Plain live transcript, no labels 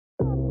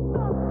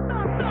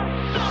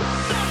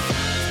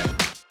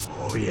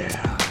Oh,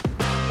 yeah.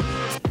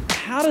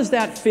 How does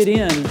that fit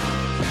in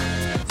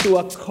to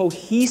a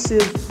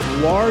cohesive,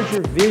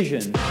 larger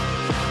vision?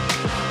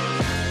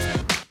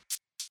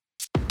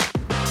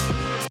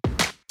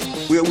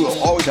 We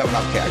will always have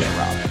enough cash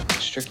around.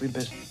 It's strictly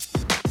business.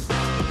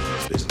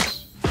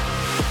 Business.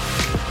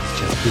 It's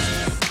just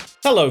business.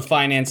 Hello,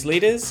 finance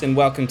leaders, and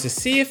welcome to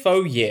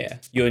CFO Yeah,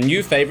 your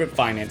new favorite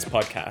finance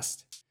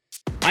podcast.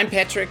 I'm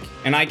Patrick,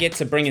 and I get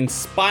to bring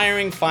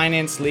inspiring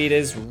finance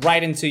leaders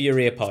right into your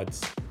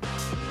earpods.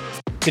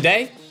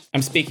 Today,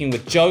 I'm speaking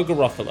with Joe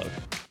Garofalo.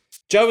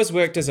 Joe has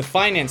worked as a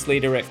finance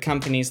leader at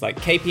companies like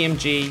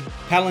KPMG,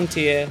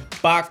 Palantir,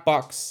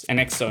 BarkBox, and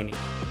Axoni.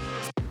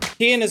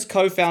 He and his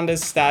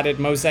co-founders started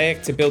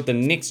Mosaic to build the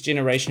next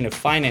generation of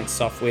finance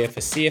software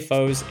for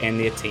CFOs and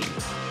their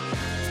teams.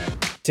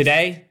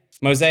 Today,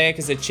 Mosaic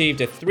has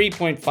achieved a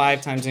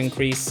 3.5 times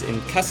increase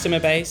in customer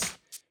base,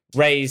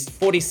 raised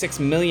 $46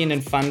 million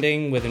in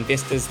funding with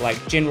investors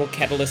like General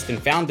Catalyst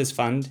and Founders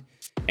Fund,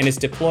 and is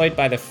deployed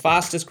by the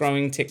fastest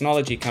growing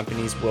technology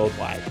companies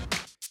worldwide.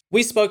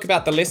 We spoke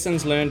about the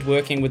lessons learned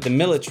working with the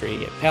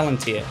military at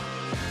Palantir,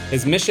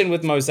 his mission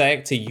with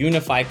Mosaic to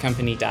unify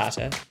company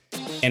data,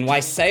 and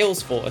why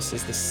Salesforce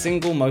is the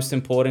single most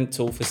important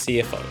tool for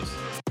CFOs,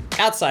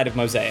 outside of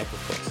Mosaic,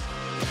 of course.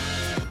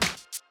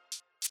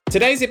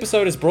 Today's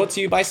episode is brought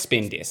to you by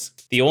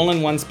Spendesk, the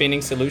all-in-one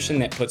spending solution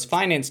that puts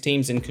finance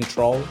teams in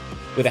control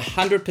with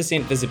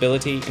 100%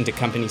 visibility into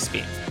company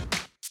spend.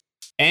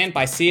 And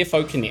by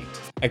CFO Connect,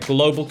 a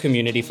global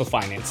community for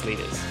finance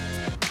leaders.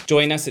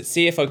 Join us at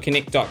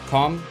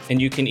cfoconnect.com,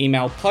 and you can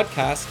email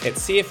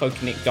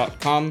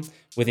podcast@cfoconnect.com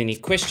with any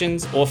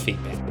questions or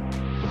feedback.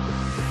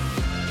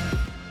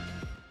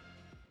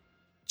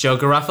 Joe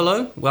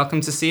Garofalo,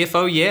 welcome to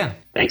CFO Yeah.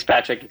 Thanks,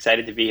 Patrick.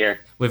 Excited to be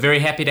here. We're very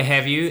happy to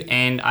have you,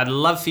 and I'd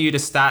love for you to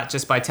start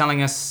just by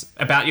telling us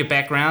about your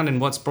background and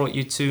what's brought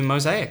you to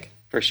Mosaic.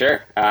 For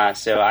sure.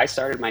 So I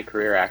started my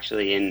career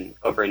actually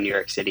over in New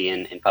York City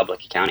in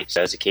public accounting.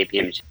 So I was a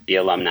KPMG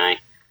alumni.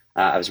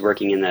 I was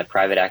working in the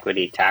private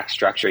equity tax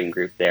structuring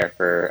group there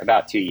for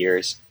about 2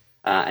 years.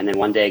 And then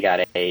one day I got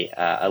a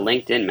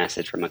LinkedIn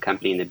message from a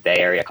company in the Bay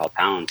Area called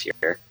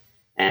Palantir.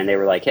 And they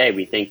were like, hey,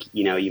 we think,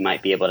 you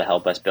might be able to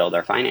help us build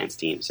our finance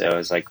team. So I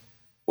was like,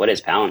 what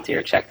is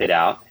Palantir? Checked it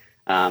out.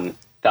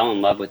 Fell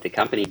in love with the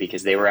company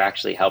because they were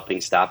actually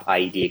helping stop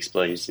IED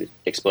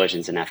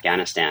explosions in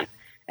Afghanistan.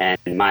 And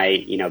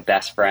my,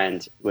 best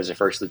friend was a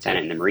first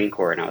lieutenant in the Marine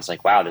Corps. And I was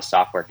like, wow, this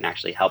software can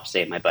actually help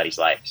save my buddy's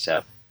life.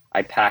 So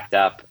I packed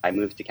up, I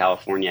moved to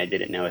California. I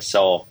didn't know a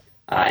soul.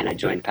 And I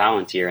joined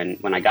Palantir.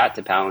 And when I got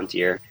to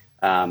Palantir,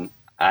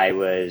 I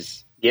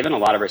was given a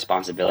lot of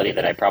responsibility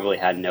that I probably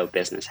had no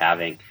business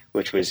having,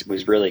 which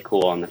was really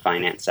cool on the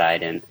finance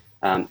side. And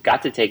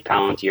got to take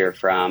Palantir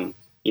from,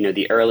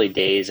 the early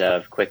days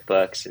of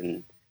QuickBooks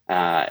and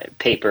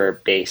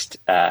paper-based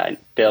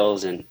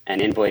bills and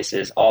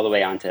invoices all the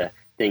way onto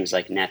things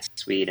like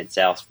NetSuite and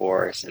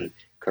Salesforce and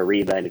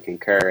Kyriba and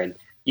Concur, and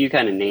you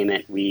kind of name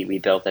it, we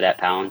built it at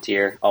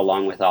Palantir,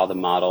 along with all the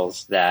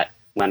models that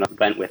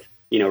went with,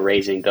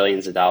 raising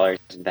billions of dollars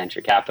in venture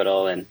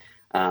capital. And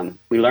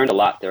we learned a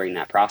lot during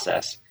that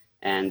process.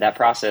 And that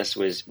process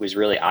was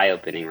really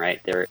eye-opening, right?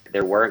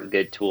 There weren't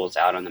good tools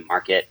out on the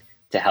market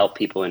to help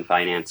people in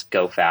finance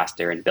go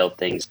faster and build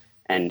things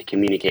and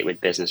communicate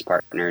with business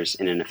partners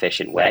in an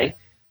efficient way.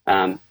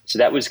 So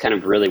that was kind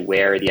of really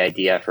where the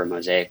idea for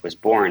Mosaic was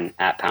born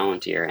at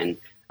Palantir. And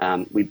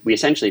we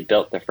essentially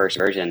built the first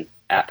version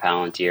at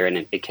Palantir,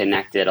 and it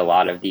connected a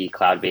lot of the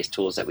cloud-based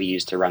tools that we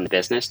use to run the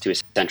business to a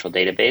central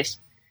database.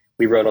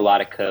 We wrote a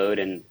lot of code,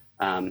 and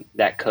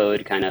that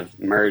code kind of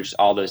merged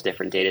all those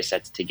different data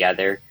sets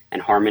together and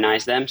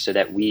harmonized them so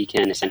that we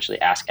can essentially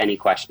ask any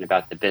question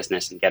about the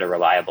business and get a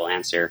reliable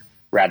answer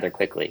rather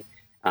quickly.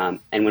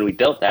 And when we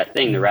built that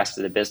thing, the rest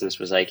of the business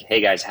was like,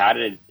 hey guys, how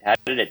did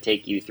it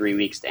take you 3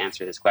 weeks to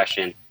answer this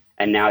question?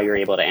 And now you're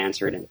able to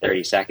answer it in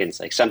 30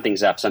 seconds. Like,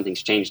 something's up,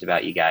 something's changed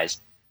about you guys.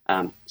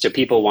 So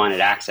people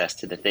wanted access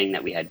to the thing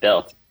that we had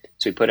built.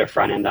 So we put a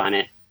front end on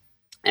it,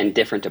 and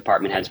different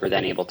department heads were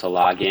then able to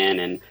log in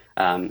and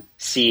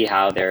see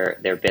how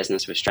their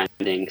business was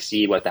trending,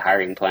 see what the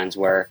hiring plans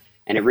were.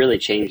 And it really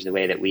changed the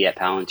way that we at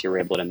Palantir were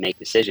able to make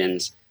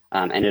decisions.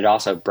 And it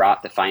also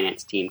brought the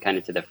finance team kind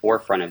of to the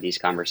forefront of these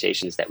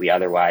conversations that we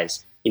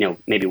otherwise,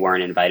 maybe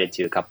weren't invited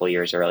to a couple of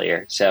years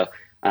earlier. So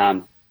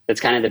that's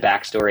kind of the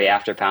backstory.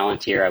 After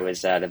Palantir, I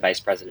was the vice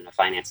president of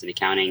finance and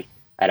accounting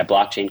at a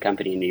blockchain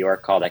company in New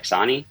York called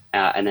Axoni,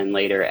 and then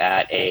later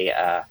at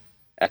a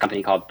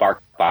company called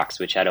BarkBox,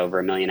 which had over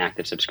 1 million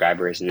active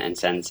subscribers and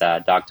sends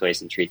dog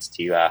toys and treats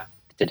to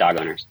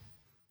dog owners.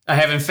 I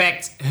have in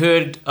fact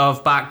heard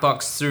of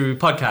BarkBox through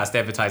podcast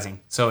advertising,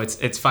 so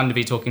it's fun to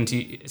be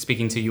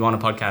speaking to you on a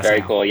podcast.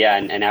 Very now. Cool, yeah.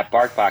 And at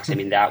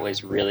BarkBox, that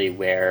was really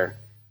where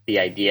the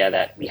idea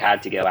that we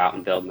had to go out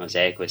and build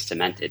Mosaic was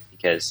cemented,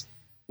 because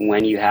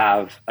when you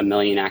have 1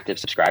 million active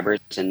subscribers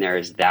and there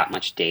is that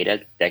much data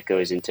that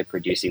goes into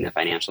producing the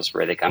financials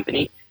for the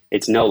company,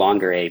 it's no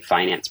longer a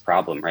finance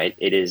problem, right?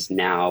 It is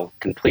now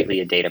completely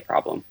a data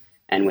problem.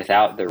 And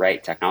without the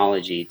right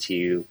technology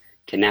to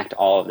connect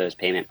all of those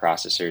payment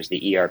processors,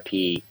 the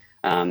ERP,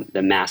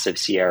 the massive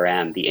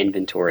CRM, the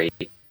inventory,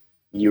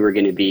 you were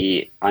going to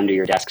be under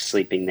your desk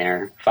sleeping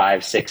there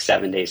 5, 6,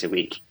 7 days a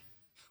week.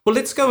 Well,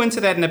 let's go into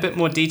that in a bit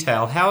more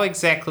detail. How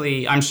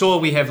exactly, I'm sure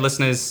we have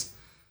listeners,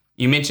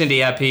 you mentioned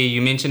ERP,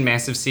 you mentioned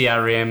massive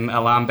CRM,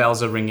 alarm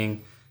bells are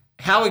ringing.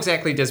 How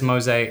exactly does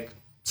Mosaic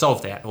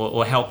solve that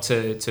or help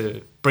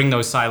to bring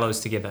those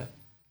silos together?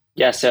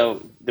 Yeah,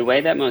 so the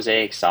way that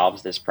Mosaic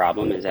solves this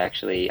problem is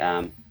actually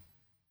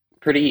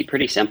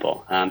pretty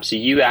simple. So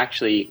you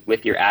actually,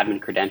 with your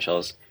admin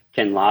credentials,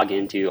 can log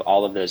into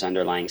all of those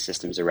underlying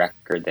systems of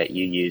record that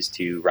you use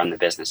to run the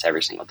business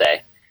every single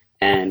day.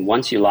 And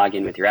once you log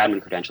in with your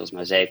admin credentials,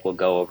 Mosaic will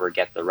go over,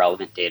 get the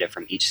relevant data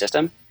from each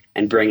system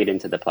and bring it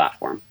into the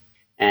platform.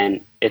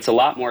 And it's a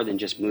lot more than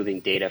just moving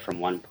data from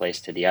one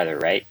place to the other,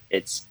 right?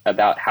 It's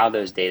about how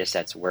those data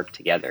sets work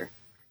together.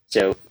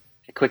 So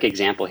a quick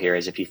example here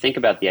is if you think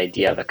about the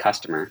idea of a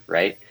customer,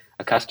 right?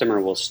 A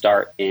customer will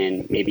start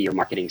in maybe your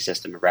marketing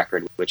system of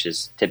record, which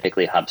is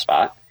typically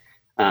HubSpot.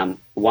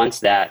 Once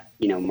that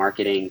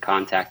marketing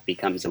contact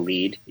becomes a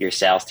lead, your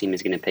sales team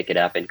is going to pick it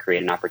up and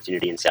create an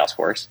opportunity in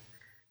Salesforce.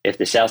 If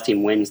the sales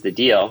team wins the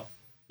deal,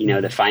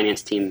 the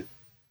finance team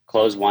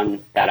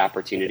won that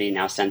opportunity,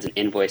 now sends an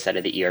invoice out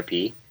of the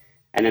ERP,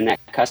 and then that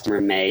customer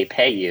may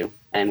pay you.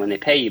 And when they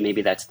pay you,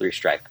 maybe that's through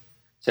Stripe.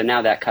 So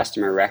now that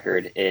customer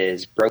record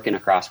is broken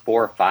across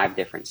 4 or 5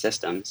 different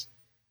systems.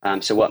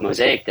 So what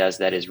Mosaic does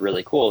that is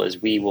really cool is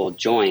we will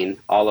join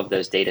all of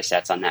those data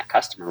sets on that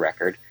customer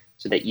record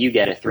so that you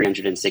get a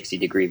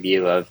 360-degree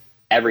view of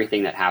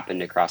everything that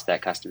happened across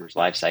that customer's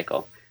life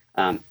cycle.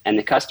 And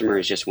the customer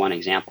is just one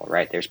example,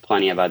 right? There's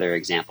plenty of other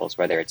examples,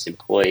 whether it's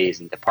employees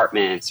and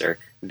departments or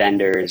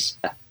vendors.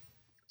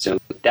 So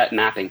that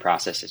mapping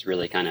process is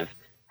really kind of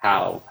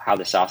how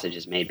the sausage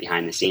is made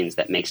behind the scenes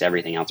that makes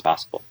everything else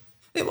possible.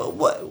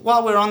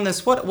 While we're on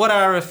this, what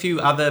are a few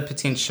other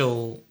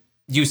potential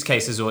use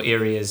cases or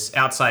areas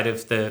outside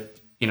of the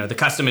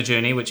customer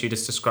journey, which you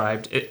just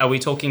described? Are we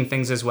talking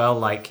things as well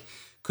like,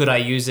 could I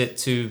use it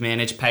to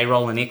manage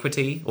payroll and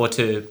equity or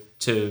to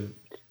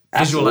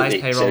visualize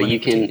Absolutely. payroll? So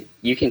and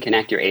you can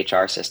connect your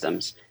HR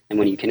systems, and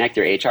when you connect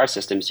your HR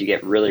systems, you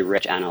get really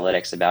rich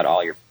analytics about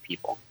all your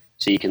people.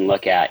 So you can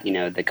look at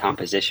the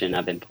composition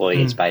of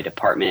employees by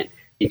department.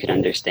 You can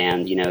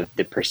understand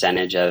the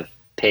percentage of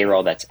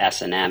payroll that's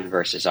S&M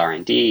versus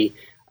R&D.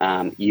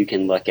 You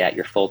can look at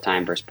your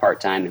full-time versus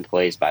part-time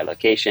employees by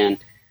location.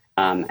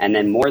 And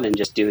then more than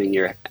just doing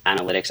your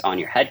analytics on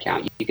your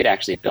headcount, you could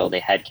actually build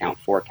a headcount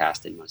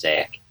forecast in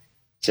Mosaic.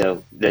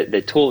 So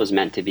the tool is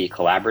meant to be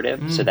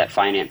collaborative so that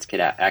finance could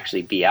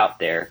actually be out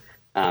there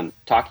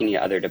talking to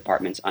other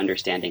departments,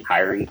 understanding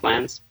hiring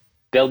plans,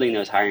 building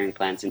those hiring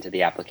plans into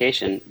the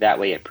application. That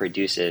way it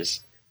produces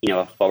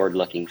a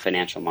forward-looking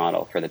financial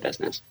model for the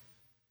business.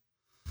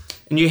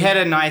 And you had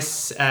a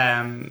nice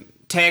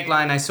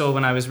tagline I saw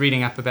when I was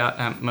reading up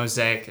about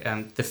Mosaic,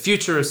 the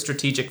future of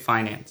strategic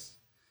finance.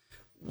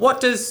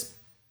 What does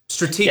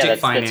strategic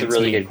finance mean? That's a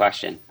really good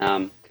question.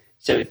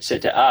 So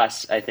to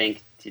us, I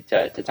think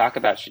to talk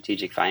about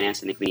strategic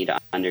finance, I think we need to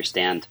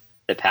understand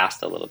the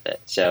past a little bit.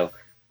 So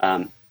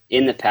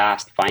in the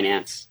past,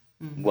 finance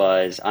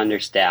was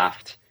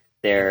understaffed.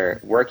 They're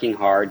working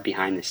hard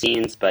behind the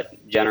scenes,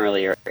 but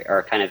generally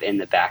are kind of in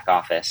the back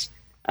office.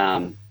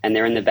 And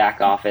they're in the back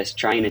office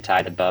trying to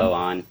tie the bow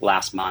on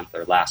last month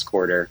or last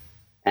quarter.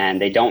 And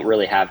they don't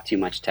really have too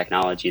much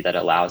technology that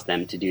allows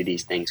them to do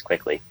these things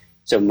quickly.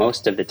 So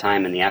most of the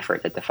time and the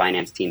effort that the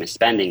finance team is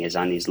spending is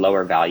on these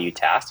lower value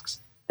tasks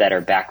that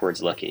are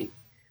backwards looking.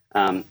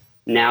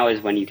 Now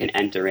is when you can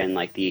enter in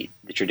like the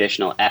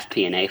traditional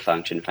FP&A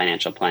function,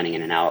 financial planning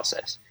and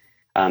analysis.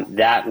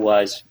 That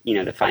was,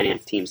 the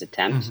finance team's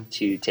attempt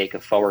to take a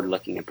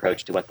forward-looking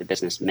approach to what the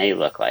business may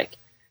look like.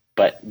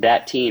 But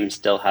that team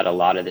still had a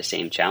lot of the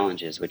same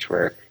challenges, which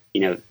were,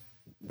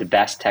 the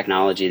best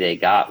technology they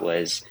got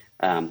was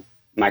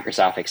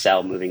Microsoft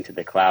Excel moving to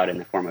the cloud in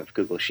the form of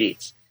Google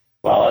Sheets.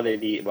 While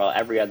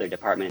every other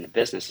department in the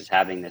business is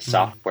having this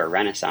software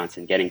renaissance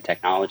and getting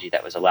technology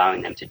that was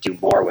allowing them to do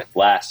more with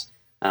less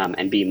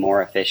and be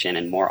more efficient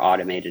and more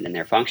automated in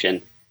their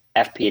function,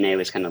 FP&A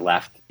was kind of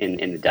left in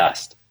the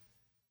dust.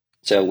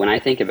 So when I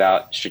think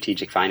about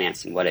strategic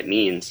finance and what it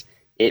means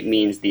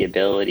the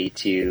ability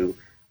to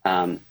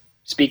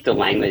speak the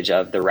language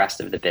of the rest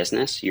of the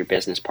business, your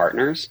business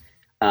partners,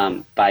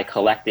 by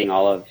collecting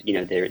all of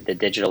the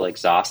digital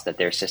exhaust that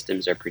their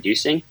systems are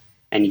producing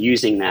and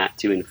using that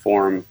to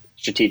inform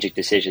strategic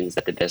decisions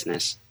that the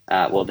business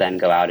will then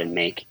go out and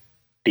make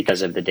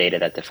because of the data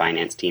that the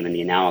finance team and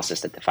the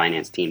analysis that the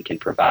finance team can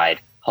provide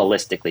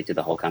holistically to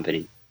the whole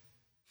company.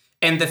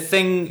 And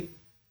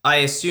I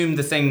assume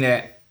the thing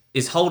that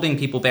is holding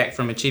people back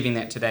from achieving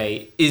that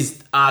today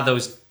are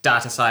those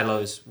data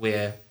silos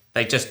where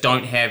they just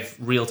don't have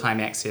real-time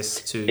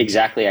access to.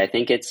 Exactly. I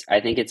think it's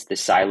the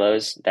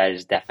silos that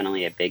is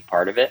definitely a big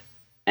part of it.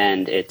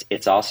 And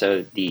it's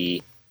also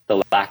the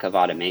lack of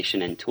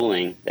automation and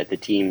tooling that the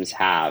teams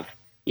have.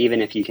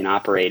 Even if you can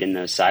operate in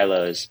those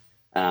silos,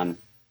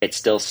 It's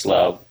still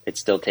slow. It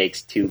still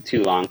takes too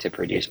long to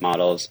produce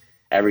models.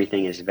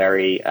 Everything is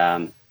very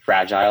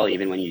fragile,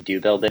 even when you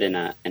do build it in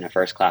a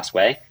first class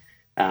way.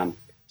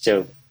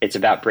 So it's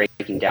about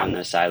breaking down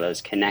those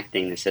silos,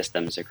 connecting the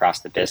systems across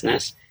the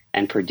business,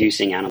 and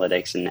producing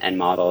analytics and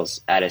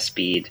models at a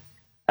speed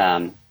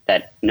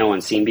that no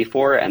one's seen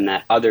before, and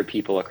that other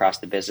people across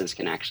the business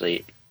can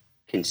actually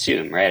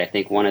consume, right? I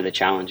think one of the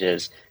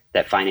challenges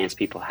that finance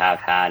people have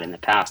had in the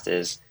past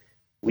is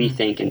we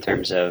think in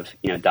terms of,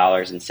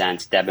 dollars and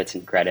cents, debits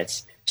and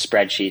credits,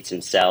 spreadsheets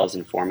and cells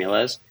and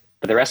formulas,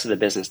 but the rest of the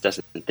business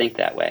doesn't think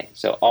that way.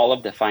 So all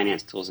of the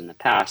finance tools in the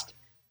past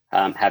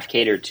have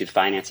catered to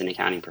finance and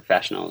accounting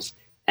professionals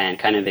and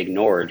kind of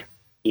ignored,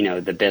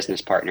 the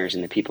business partners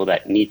and the people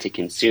that need to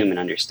consume and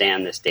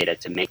understand this data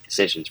to make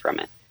decisions from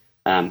it.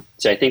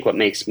 So I think what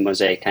makes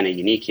Mosaic kind of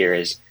unique here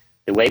is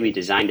the way we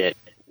designed it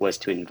was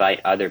to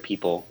invite other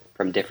people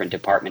from different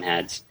department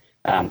heads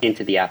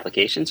into the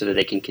application so that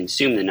they can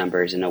consume the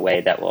numbers in a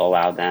way that will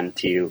allow them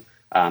to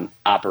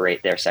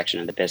operate their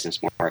section of the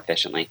business more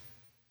efficiently.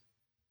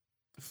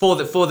 For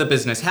the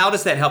business, how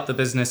does that help the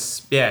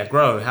business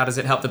grow? How does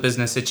it help the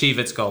business achieve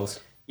its goals?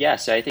 Yeah,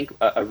 so I think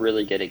a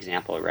really good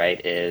example,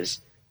 right, is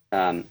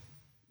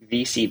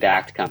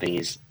VC-backed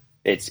companies,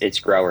 it's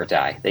grow or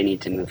die. They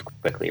need to move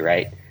quickly,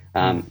 right?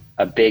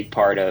 A big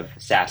part of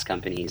SaaS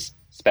companies,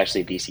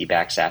 especially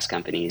VC-backed SaaS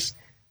companies,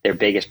 their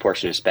biggest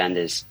portion of spend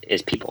is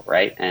people,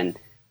 right? And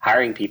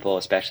hiring people,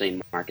 especially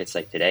in markets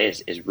like today,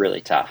 is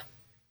really tough.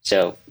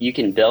 So you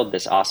can build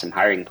this awesome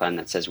hiring plan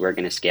that says we're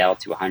going to scale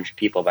to 100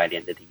 people by the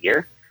end of the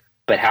year,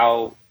 but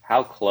how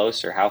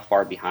close or how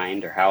far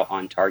behind or how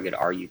on target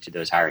are you to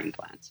those hiring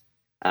plans?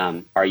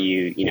 Are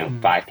you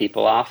 5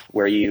 people off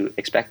where you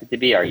expect it to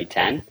be? Are you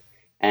 10?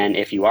 And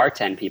if you are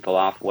 10 people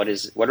off, what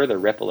are the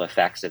ripple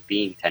effects of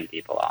being 10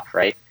 people off,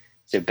 right?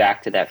 So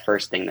back to that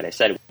first thing that I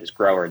said was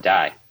grow or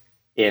die.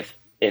 If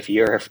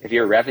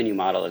your revenue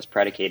model is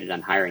predicated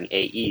on hiring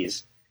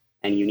AEs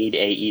and you need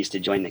AEs to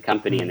join the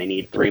company and they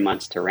need 3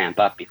 months to ramp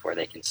up before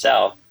they can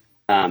sell,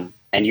 and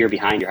you're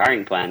behind your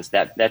hiring plans,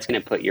 that's going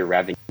to put your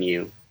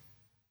revenue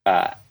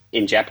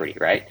in jeopardy,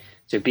 right?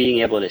 So being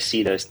able to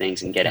see those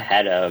things and get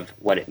ahead of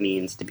what it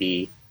means to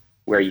be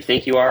where you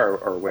think you are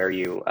or where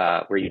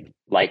you'd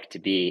like to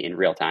be in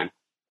real time.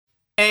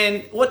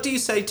 And what do you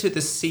say to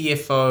the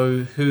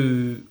CFO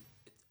who,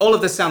 all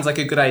of this sounds like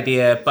a good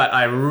idea, but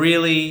I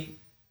really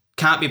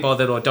can't be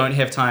bothered or don't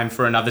have time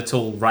for another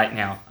tool right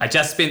now. I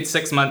just spent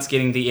 6 months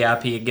getting the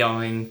ERP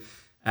going.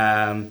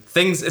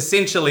 Things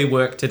essentially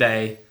work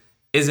today.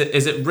 Is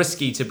it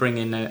risky to bring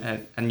in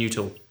a new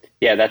tool?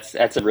 Yeah, that's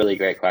a really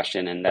great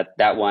question, and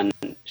that one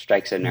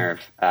strikes a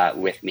nerve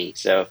with me.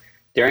 So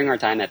during our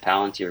time at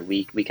Palantir,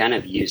 we kind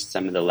of used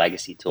some of the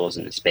legacy tools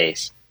in the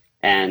space,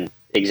 and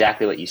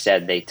exactly what you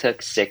said, they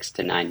took 6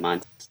 to 9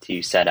 months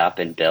to set up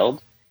and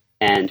build.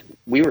 And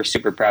we were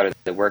super proud of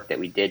the work that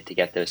we did to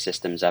get those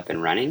systems up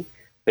and running.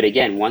 But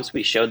again, once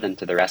we showed them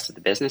to the rest of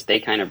the business, they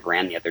kind of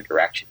ran the other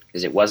direction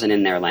because it wasn't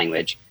in their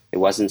language. It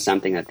wasn't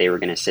something that they were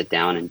going to sit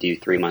down and do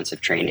 3 months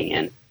of training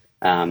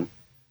in.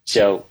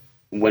 So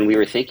when we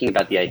were thinking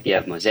about the idea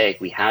of Mosaic,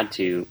 we had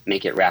to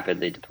make it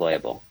rapidly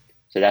deployable.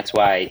 So that's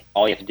why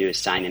all you have to do is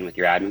sign in with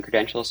your admin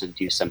credentials and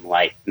do some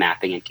light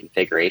mapping and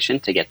configuration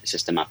to get the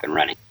system up and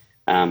running.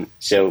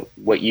 So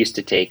what used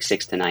to take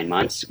 6 to 9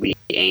 months, we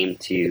aim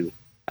to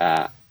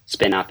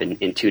spin up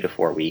in 2 to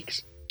 4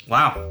 weeks.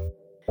 Wow.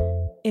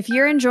 If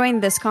you're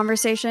enjoying this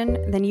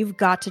conversation, then you've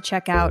got to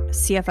check out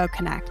CFO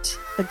Connect,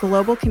 the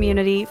global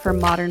community for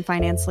modern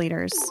finance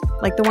leaders,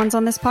 like the ones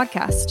on this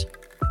podcast.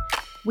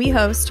 We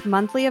host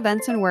monthly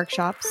events and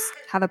workshops,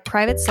 have a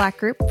private Slack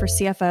group for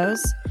CFOs,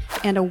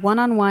 and a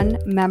one-on-one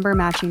member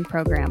matching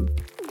program.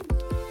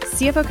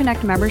 CFO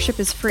Connect membership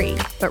is free,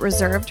 but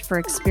reserved for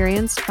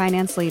experienced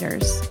finance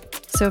leaders.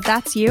 So if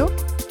that's you,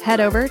 head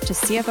over to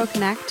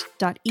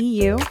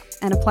cfoconnect.eu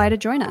and apply to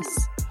join us.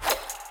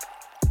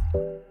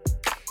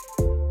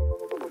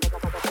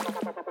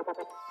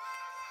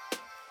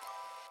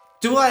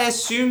 Do I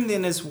assume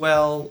then as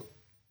well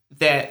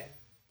that,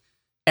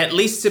 at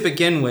least to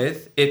begin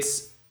with,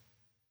 it's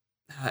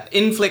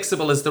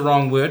inflexible is the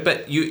wrong word,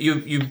 but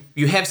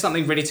you have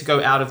something ready to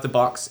go out of the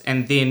box,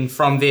 and then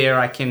from there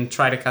I can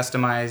try to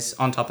customize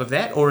on top of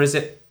that? Or is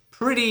it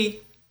pretty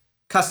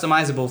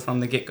customizable from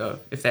the get-go,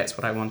 if that's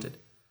what I wanted?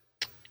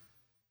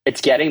 It's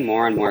getting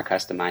more and more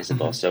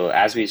customizable. Mm-hmm. So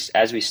as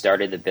we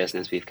started the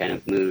business, we've kind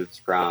of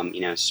moved from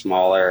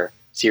smaller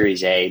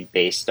Series A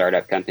based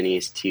startup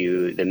companies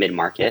to the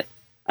mid-market.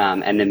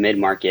 And the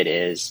mid-market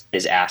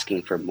is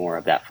asking for more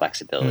of that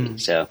flexibility. Mm.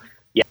 So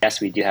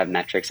yes, we do have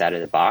metrics out of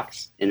the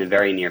box. In the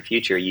very near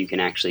future, you can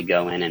actually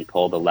go in and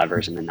pull the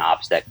levers and the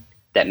knobs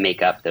that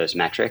make up those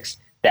metrics.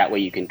 That way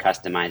you can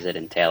customize it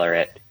and tailor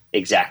it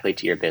exactly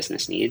to your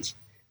business needs.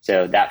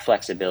 So that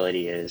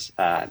flexibility is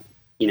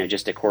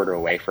just a quarter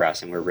away for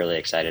us, and we're really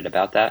excited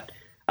about that.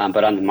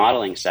 But on the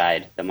modeling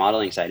side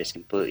is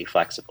completely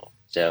flexible.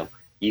 So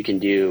you can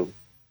do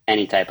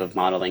any type of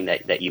modeling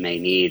that you may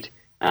need,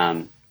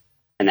 and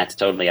that's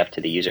totally up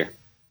to the user.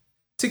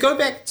 To go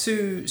back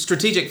to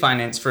strategic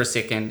finance for a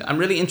second, I'm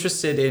really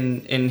interested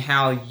in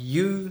how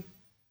you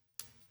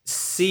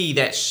see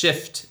that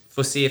shift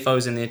for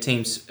CFOs and their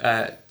teams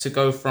to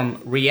go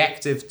from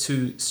reactive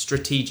to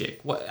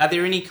strategic. Are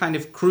there any kind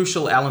of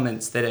crucial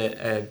elements that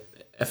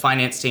a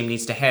finance team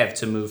needs to have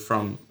to move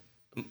from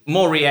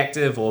more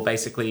reactive or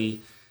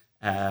basically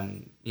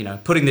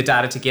putting the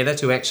data together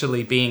to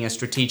actually being a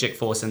strategic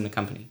force in the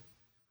company?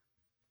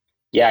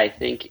 Yeah, I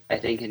think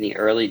in the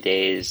early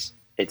days,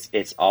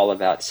 it's all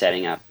about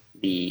setting up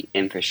the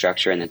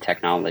infrastructure and the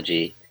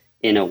technology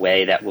in a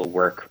way that will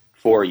work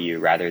for you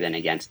rather than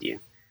against you.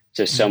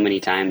 So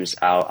many times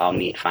I'll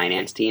meet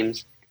finance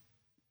teams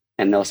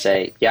and they'll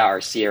say, yeah, our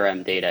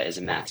CRM data is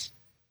a mess.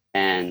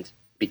 And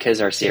because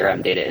our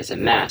CRM data is a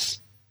mess,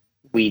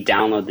 we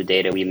download the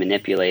data, we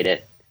manipulate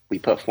it, we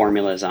put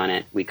formulas on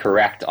it, we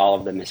correct all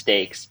of the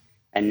mistakes.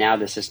 And now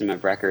the system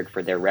of record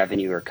for their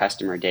revenue or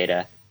customer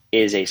data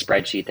is a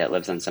spreadsheet that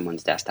lives on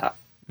someone's desktop.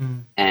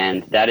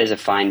 And that is a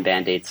fine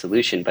Band-Aid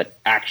solution, but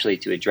actually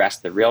to address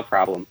the real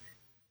problem,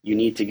 you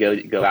need to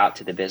go out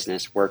to the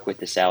business, work with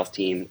the sales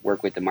team,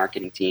 work with the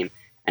marketing team,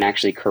 and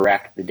actually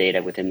correct the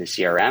data within the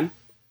CRM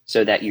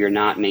so that you're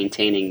not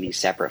maintaining these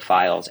separate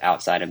files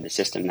outside of the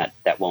system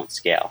that won't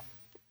scale.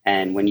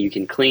 And when you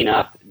can clean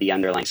up the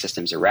underlying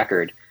systems of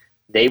record,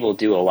 they will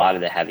do a lot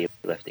of the heavy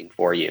lifting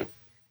for you,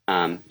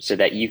 so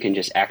that you can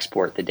just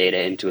export the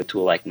data into a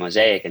tool like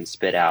Mosaic and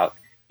spit out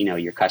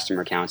your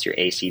customer counts, your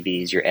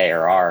ACVs, your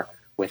ARR,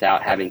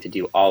 without having to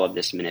do all of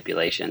this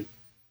manipulation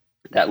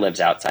that lives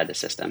outside the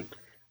system.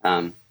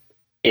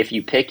 If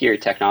you pick your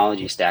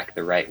technology stack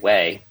the right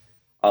way,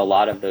 a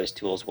lot of those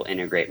tools will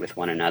integrate with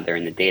one another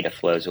and the data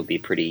flows will be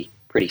pretty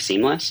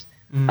seamless.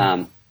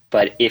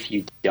 But if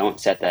you don't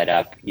set that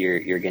up,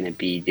 you're going to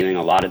be doing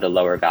a lot of the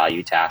lower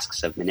value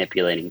tasks of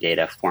manipulating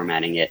data,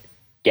 formatting it,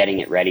 getting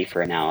it ready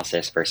for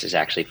analysis versus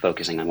actually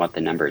focusing on what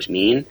the numbers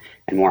mean.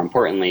 And more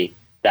importantly,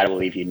 that will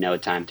leave you no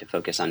time to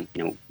focus on,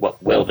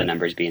 what will the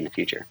numbers be in the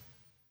future.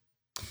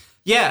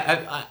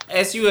 Yeah,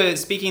 as you were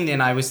speaking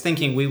then, I was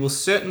thinking we will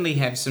certainly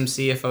have some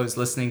CFOs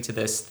listening to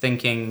this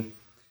thinking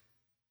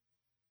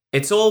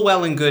it's all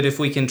well and good if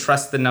we can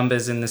trust the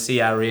numbers in the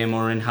CRM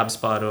or in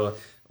HubSpot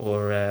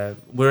or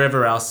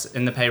wherever else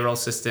in the payroll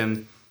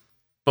system.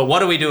 But what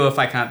do we do if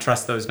I can't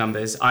trust those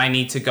numbers? I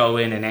need to go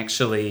in and I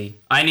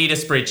need a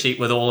spreadsheet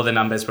with all of the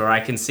numbers where I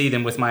can see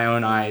them with my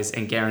own eyes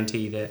and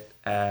guarantee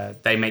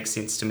that they make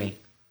sense to me.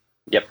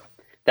 Yep,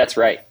 that's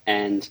right.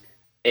 And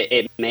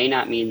it may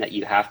not mean that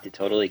you have to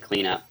totally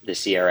clean up the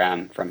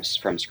CRM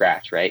from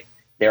scratch, right?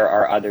 There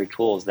are other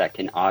tools that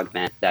can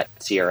augment that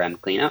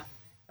CRM cleanup.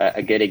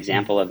 A good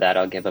example of that,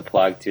 I'll give a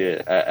plug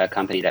to a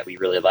company that we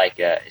really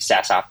like,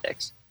 SaaS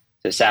Optics.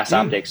 So SaaS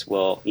Optics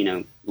will,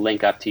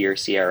 link up to your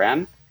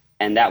CRM,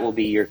 and that will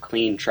be your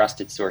clean,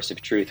 trusted source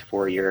of truth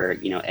for your,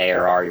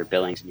 ARR, your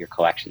billings, and your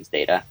collections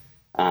data.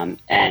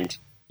 And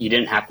you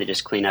didn't have to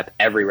just clean up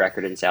every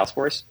record in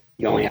Salesforce.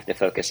 You only have to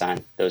focus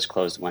on those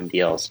closed-won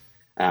deals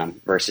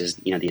versus,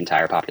 the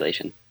entire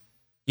population.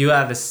 You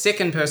are the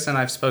second person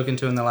I've spoken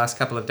to in the last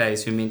couple of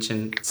days who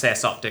mentioned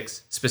SaaS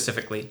Optics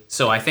specifically.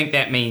 So I think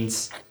that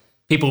means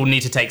people need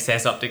to take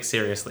SaaS Optics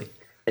seriously.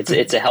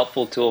 It's a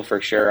helpful tool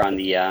for sure on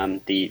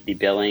the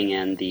billing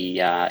and the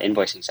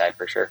invoicing side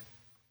for sure.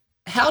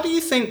 How do you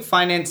think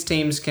finance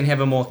teams can have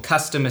a more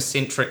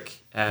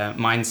customer-centric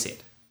mindset?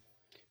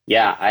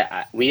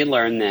 Yeah, we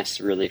learned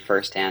this really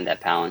firsthand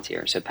at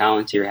Palantir. So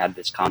Palantir had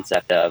this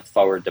concept of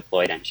forward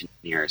deployed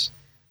engineers,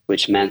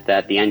 which meant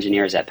that the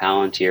engineers at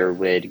Palantir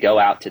would go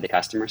out to the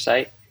customer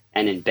site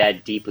and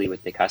embed deeply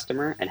with the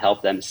customer and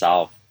help them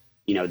solve,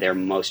 their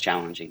most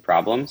challenging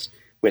problems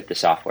with the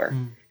software.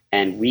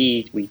 And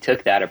we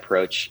took that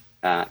approach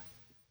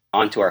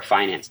onto our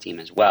finance team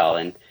as well.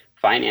 And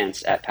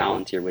finance at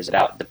Palantir was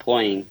about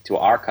deploying to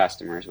our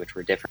customers, which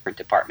were different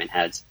department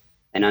heads,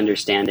 and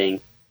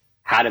understanding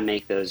how to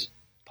make those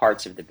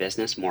parts of the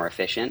business more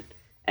efficient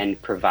and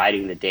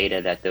providing the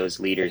data that those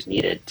leaders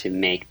needed to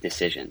make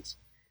decisions.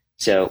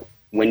 So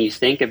when you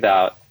think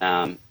about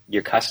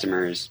your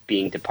customers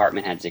being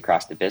department heads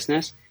across the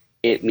business,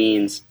 it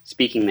means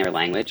speaking their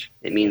language.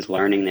 It means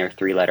learning their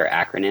 3-letter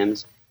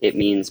acronyms. It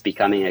means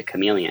becoming a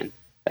chameleon.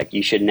 Like,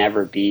 you should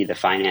never be the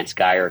finance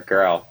guy or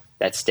girl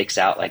that sticks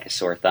out like a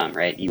sore thumb,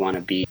 right? You want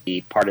to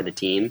be part of the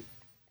team.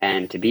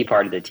 And to be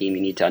part of the team,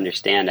 you need to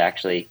understand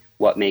actually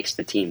what makes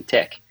the team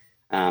tick.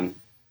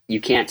 You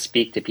can't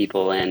speak to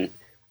people in,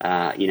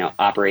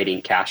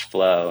 operating cash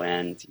flow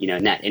and,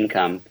 net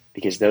income,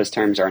 because those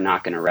terms are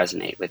not going to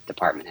resonate with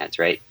department heads,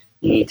 right?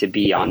 You need to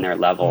be on their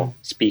level,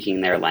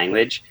 speaking their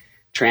language,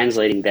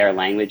 translating their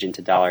language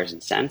into dollars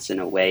and cents in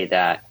a way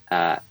that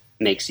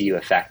makes you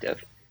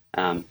effective.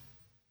 And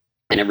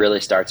it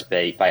really starts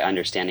by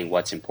understanding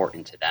what's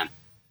important to them.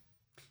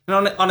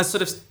 And on a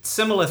sort of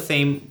similar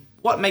theme,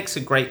 what makes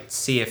a great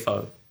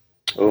CFO?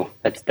 Oh,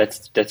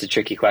 that's a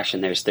tricky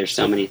question. There's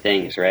so many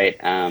things, right?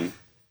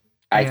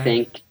 I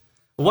think.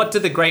 What do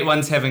the great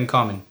ones have in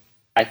common?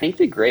 I think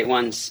the great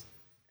ones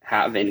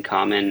have in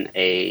common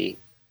a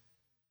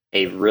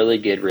really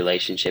good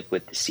relationship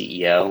with the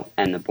CEO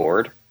and the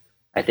board.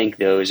 I think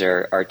those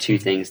are two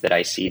things that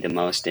I see the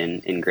most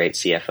in great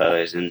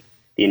CFOs. And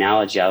the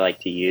analogy I like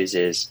to use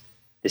is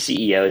the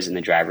CEO is in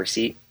the driver's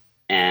seat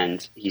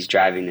and he's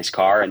driving this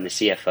car, and the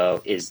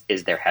CFO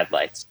is their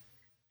headlights.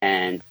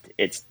 And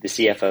it's the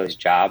CFO's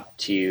job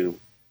to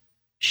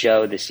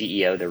show the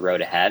CEO the road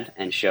ahead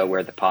and show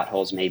where the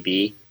potholes may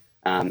be,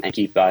 and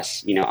keep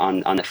us,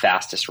 on the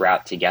fastest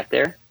route to get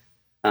there.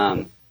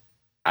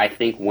 I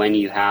think when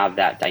you have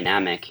that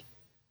dynamic,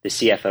 the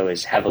CFO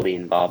is heavily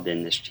involved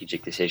in the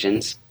strategic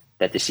decisions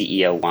that the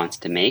CEO wants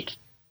to make,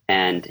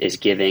 and is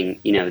giving,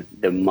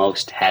 the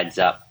most heads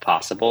up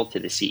possible to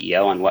the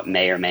CEO on what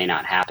may or may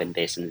not happen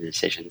based on the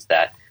decisions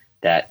that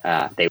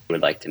they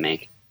would like to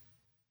make.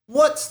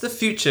 What's the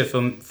future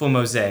for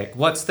Mosaic?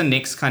 What's the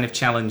next kind of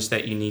challenge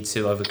that you need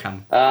to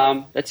overcome?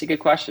 That's a good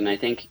question. I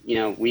think,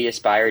 we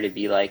aspire to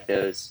be like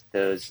those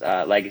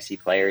legacy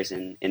players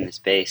in the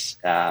space,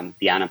 the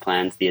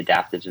Anaplans, the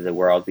Adaptives of the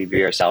world. We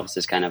view ourselves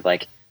as kind of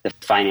like the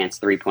finance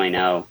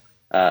 3.0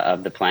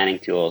 of the planning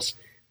tools.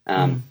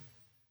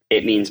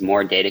 It means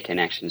more data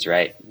connections,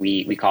 right?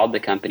 We called the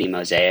company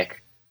Mosaic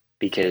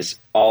because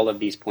all of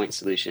these point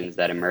solutions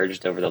that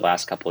emerged over the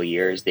last couple of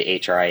years, the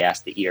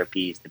HRIS, the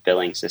ERPs, the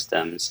billing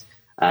systems,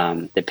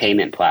 the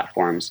payment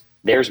platforms,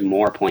 there's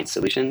more point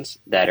solutions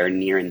that are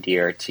near and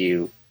dear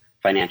to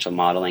financial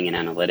modeling and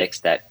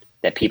analytics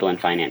that people in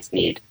finance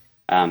need.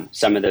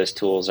 Some of those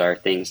tools are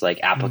things like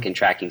applicant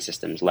tracking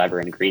systems, Lever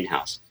and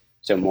Greenhouse.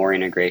 So more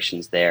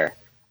integrations there.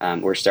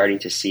 We're starting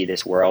to see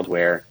this world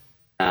where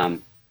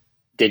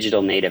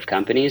digital native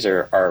companies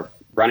are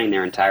running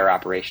their entire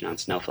operation on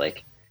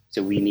Snowflake.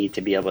 So we need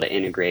to be able to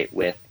integrate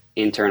with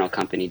internal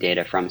company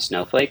data from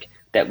Snowflake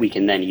that we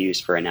can then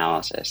use for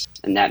analysis.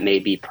 And that may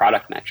be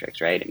product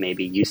metrics, right? It may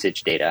be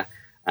usage data.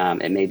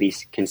 It may be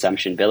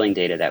consumption billing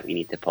data that we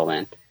need to pull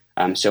in.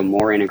 So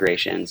more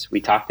integrations. We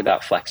talked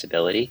about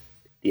flexibility,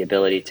 the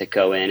ability to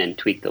go in and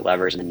tweak the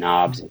levers and the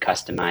knobs and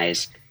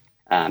customize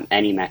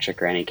any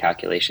metric or any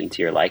calculation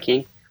to your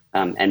liking,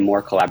 and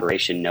more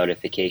collaboration,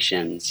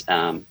 notifications.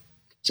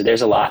 So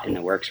there's a lot in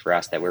the works for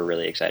us that we're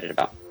really excited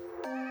about.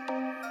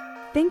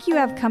 Think you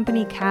have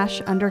company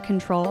cash under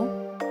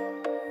control?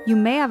 You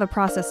may have a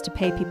process to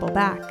pay people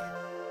back,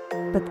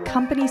 but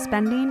company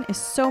spending is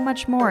so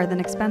much more than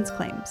expense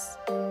claims.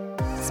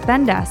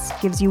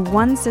 Spendesk gives you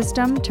one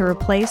system to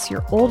replace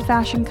your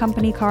old-fashioned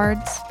company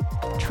cards,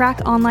 track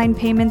online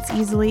payments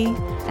easily,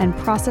 and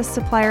process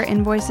supplier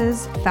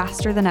invoices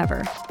faster than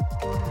ever.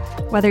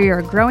 Whether you're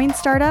a growing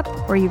startup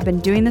or you've been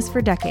doing this for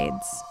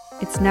decades,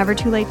 it's never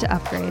too late to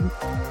upgrade.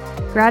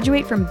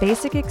 Graduate from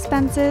basic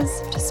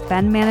expenses to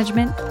spend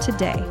management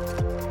today.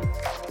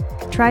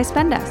 Try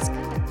Spendesk.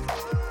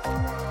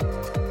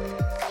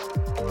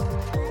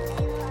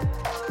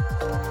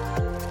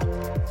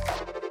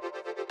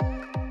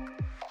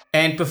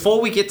 And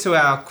before we get to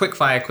our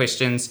quickfire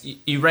questions,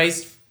 you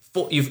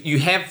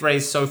have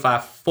raised so far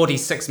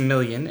 $46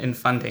 million in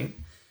funding.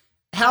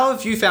 How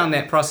have you found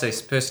that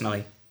process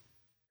personally?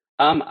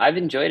 I've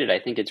enjoyed it. I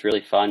think it's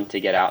really fun to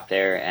get out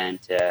there and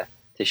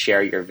to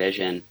share your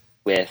vision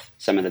with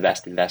some of the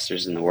best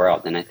investors in the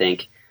world. And I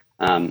think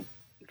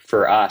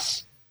for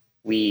us,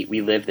 we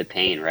lived the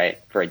pain, right?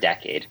 For a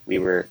decade, we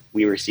were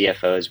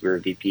CFOs, we were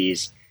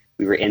VPs,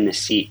 we were in the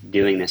seat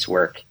doing this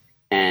work.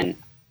 And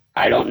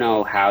I don't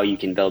know how you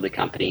can build a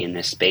company in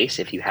this space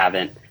if you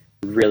haven't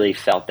really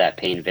felt that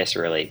pain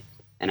viscerally.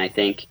 And I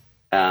think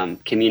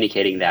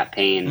communicating that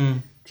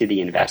pain to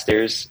the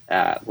investors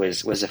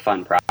was a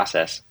fun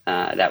process.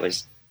 That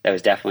was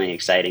definitely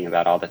exciting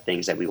about all the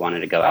things that we wanted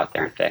to go out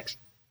there and fix.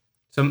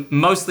 So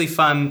mostly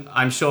fun,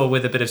 I'm sure,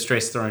 with a bit of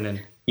stress thrown in.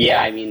 Yeah,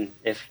 I mean,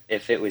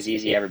 if it was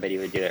easy, everybody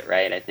would do it,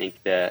 right? I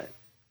think the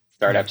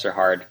startups are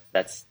hard.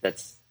 That's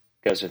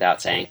goes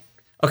without saying.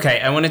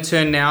 Okay, I want to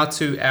turn now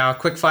to our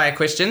quickfire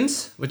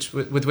questions,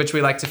 with which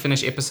we like to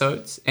finish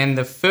episodes. And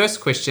the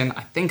first question,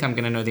 I think I'm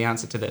going to know the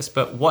answer to this,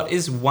 but what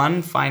is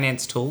one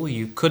finance tool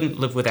you couldn't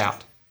live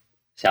without?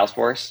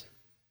 Salesforce.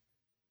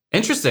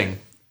 Interesting.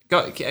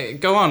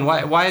 Go on.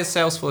 Why is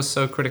Salesforce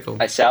so critical?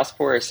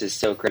 Salesforce is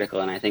so critical,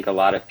 and I think a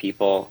lot of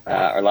people,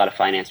 or a lot of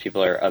finance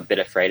people, are a bit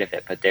afraid of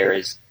it. But there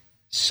is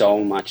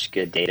so much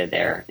good data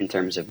there in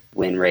terms of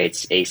win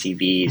rates,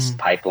 ACVs,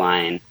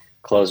 pipeline,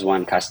 close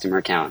one customer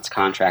counts,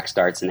 contract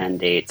starts and end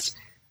dates,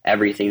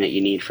 everything that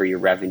you need for your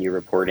revenue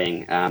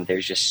reporting.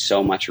 There's just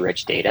so much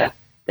rich data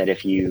that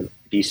if you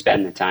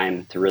spend the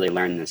time to really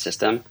learn the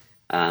system,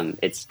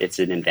 it's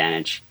an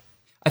advantage.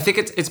 I think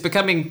it's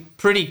becoming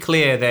pretty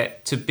clear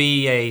that to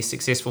be a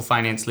successful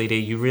finance leader,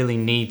 you really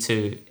need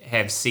to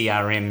have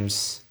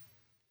CRMs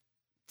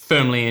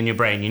firmly in your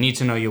brain. You need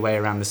to know your way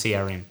around the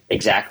CRM.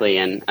 Exactly.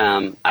 And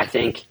I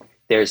think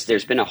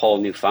there's been a whole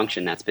new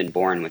function that's been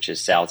born, which is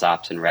sales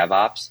ops and rev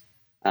ops.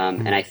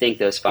 And I think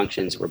those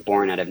functions were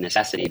born out of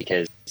necessity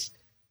because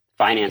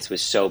finance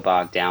was so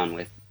bogged down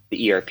with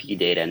the ERP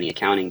data and the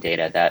accounting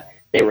data that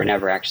they were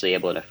never actually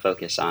able to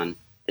focus on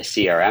the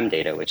CRM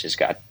data, which has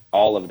got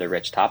all of the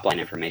rich top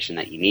line information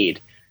that you need.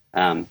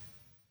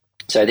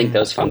 So I think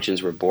those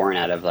functions were born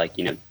out of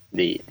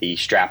the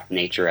strapped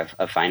nature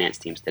of finance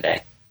teams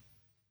today.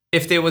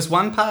 If there was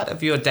one part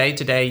of your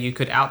day-to-day you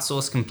could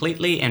outsource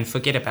completely and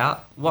forget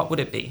about, what would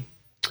it be?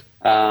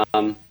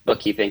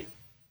 Bookkeeping,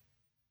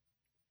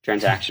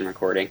 transaction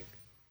recording.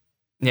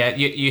 Yeah,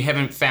 you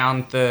haven't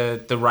found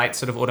the right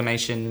sort of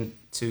automation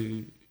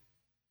to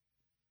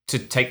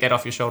take that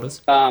off your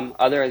shoulders?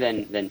 Other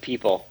than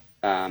people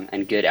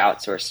and good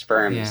outsourced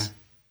firms,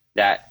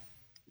 that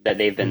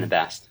they've been the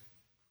best.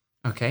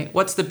 Okay.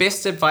 What's the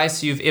best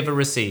advice you've ever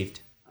received?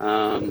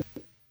 I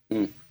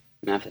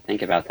have to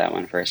think about that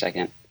one for a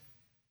second.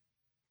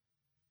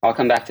 I'll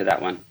come back to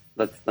that one.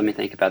 Let me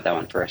think about that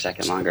one for a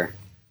second longer.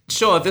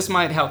 Sure, this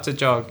might help to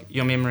jog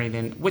your memory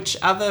then. Which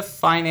other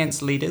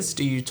finance leaders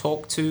do you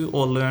talk to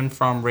or learn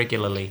from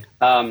regularly?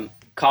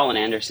 Colin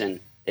Anderson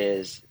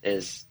is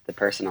the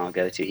person I'll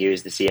go to. He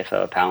was the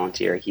CFO of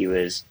Palantir. He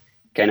was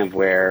kind of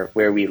where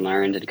we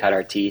learned and cut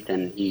our teeth,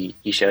 and he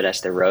showed us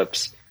the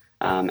ropes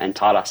and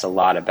taught us a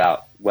lot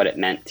about what it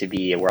meant to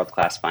be a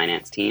world-class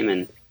finance team.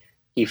 And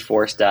he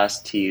forced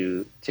us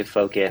to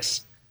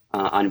focus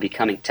on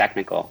becoming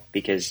technical,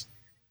 because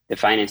the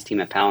finance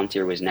team at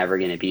Palantir was never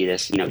going to be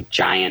this,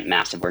 giant,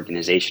 massive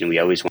organization. We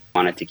always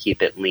wanted to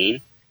keep it lean,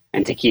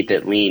 and to keep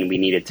it lean, we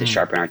needed to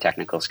sharpen our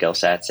technical skill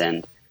sets.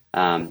 And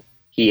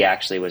he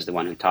actually was the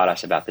one who taught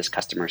us about this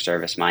customer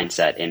service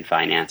mindset in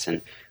finance,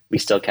 and we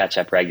still catch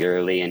up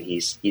regularly. And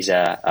he's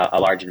a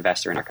large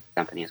investor in our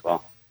company as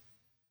well.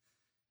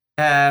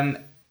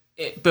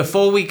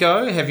 Before we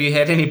go, have you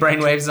had any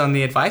brainwaves on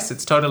the advice?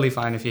 It's totally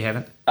fine if you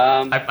haven't.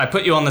 I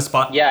put you on the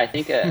spot. Yeah, I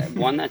think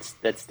one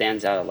that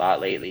stands out a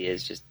lot lately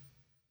is just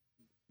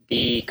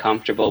be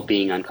comfortable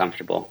being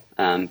uncomfortable.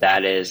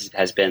 That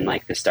has been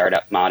like the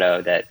startup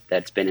motto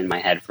that's been in my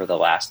head for the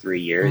last 3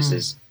 years.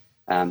 Is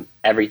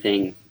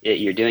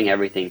you're doing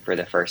everything for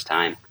the first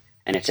time,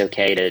 and it's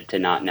okay to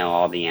not know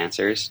all the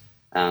answers.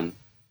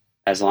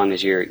 As long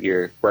as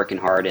you're working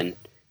hard and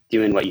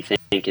doing what you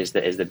think is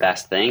the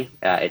best thing,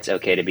 it's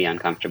okay to be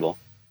uncomfortable.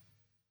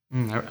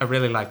 I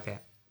really like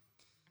that.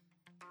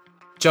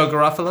 Joe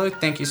Garofalo,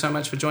 thank you so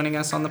much for joining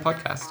us on the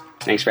podcast.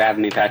 Thanks for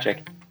having me,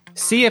 Patrick.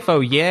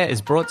 CFO Yeah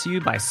is brought to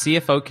you by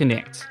CFO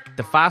Connect,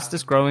 the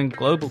fastest growing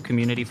global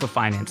community for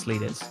finance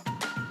leaders.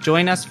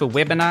 Join us for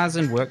webinars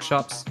and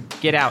workshops,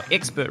 get our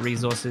expert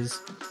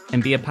resources,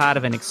 and be a part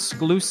of an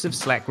exclusive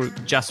Slack group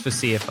just for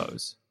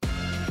CFOs.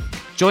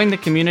 Join the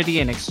community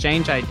and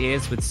exchange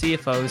ideas with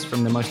CFOs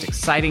from the most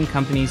exciting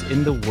companies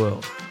in the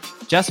world.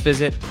 Just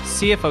visit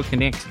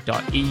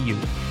cfoconnect.eu.